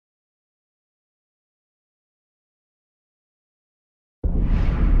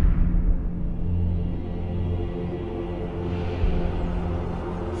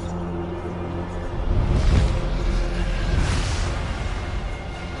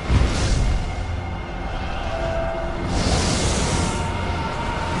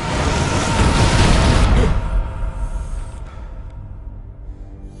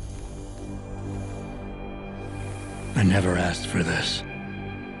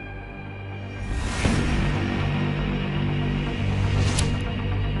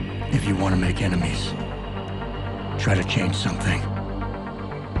If you want to make enemies, try to change something.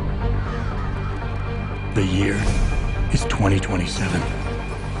 The year is 2027.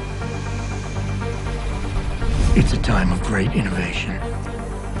 It's a time of great innovation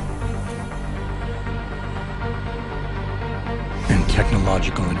and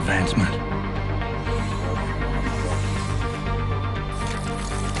technological advancement.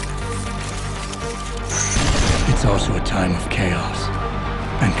 It's also a time of chaos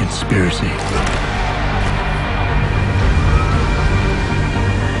and conspiracy.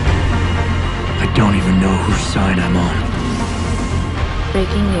 I don't even know whose side I'm on.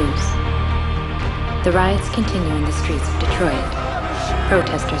 Breaking news. The riots continue in the streets of Detroit.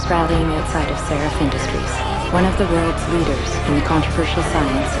 Protesters rallying outside of Seraph Industries, one of the world's leaders in the controversial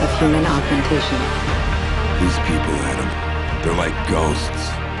science of human augmentation. These people, Adam, they're like ghosts.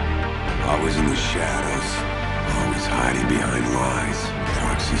 Always in the shadows. Always hiding behind lies.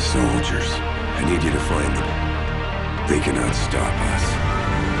 Proxy soldiers. I need you to find them. They cannot stop us.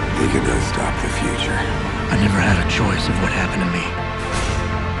 They cannot stop the future. I never had a choice of what happened to me.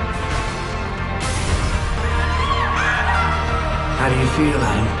 How do you feel,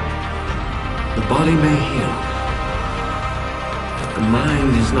 Adam? The body may heal, but the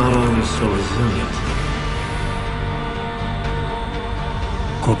mind is not always so resilient.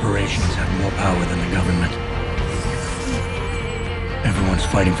 Corporations have more power than the government. Everyone's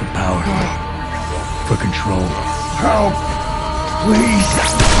fighting for power, for control. Help! Please!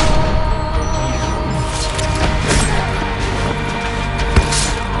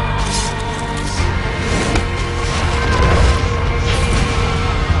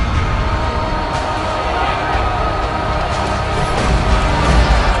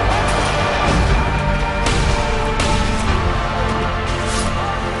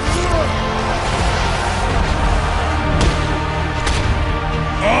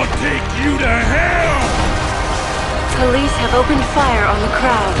 I'll take you to hell! Police have opened fire on the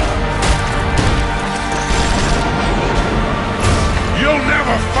crowd. You'll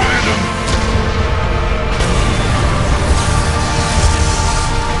never find them!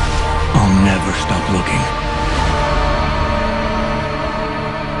 I'll never stop looking.